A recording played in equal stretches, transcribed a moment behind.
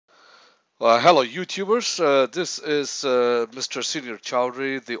Hello, YouTubers. This is Mr. Senior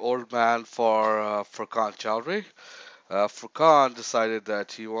Chowdhury, the old man for Furqan Chowdhury. Furqan decided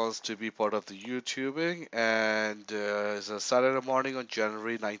that he wants to be part of the YouTubing, and it's a Saturday morning on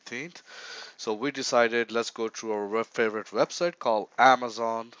January 19th. So we decided let's go to our favorite website called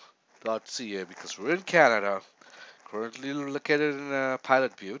Amazon.ca because we're in Canada, currently located in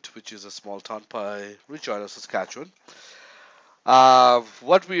Pilot Butte, which is a small town by Regina, Saskatchewan.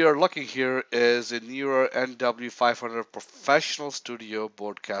 What we are looking here is a Newer NW500 professional studio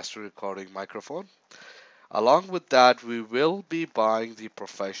broadcaster recording microphone. Along with that, we will be buying the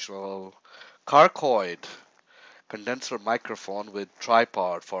professional Carcoid condenser microphone with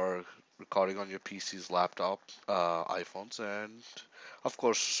tripod for recording on your PCs, laptop, iPhones, and of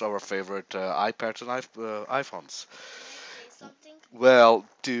course our favorite iPads and iPhones. Can I say something? Well,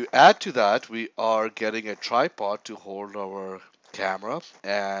 to add to that, we are getting a tripod to hold our camera,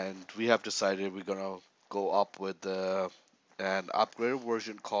 and we have decided we're gonna go up with an upgraded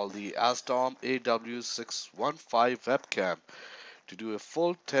version called the Asdom AW615 webcam to do a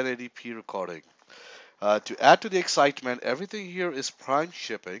full 1080p recording. To add to the excitement, everything here is prime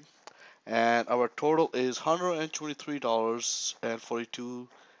shipping, and our total is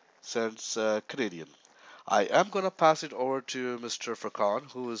 $123.42 Canadian. I am going to pass it over to Mr. Furkan,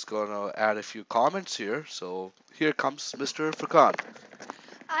 who is going to add a few comments here. So here comes Mr. Furkan.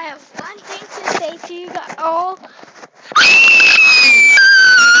 I have one thing to say to you all.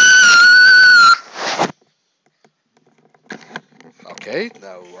 Okay,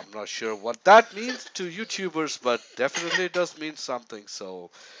 now I'm not sure what that means to YouTubers, but definitely it does mean something.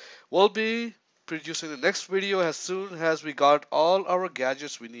 So we'll be producing the next video as soon as we got all our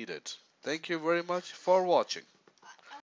gadgets we needed. Thank you very much for watching.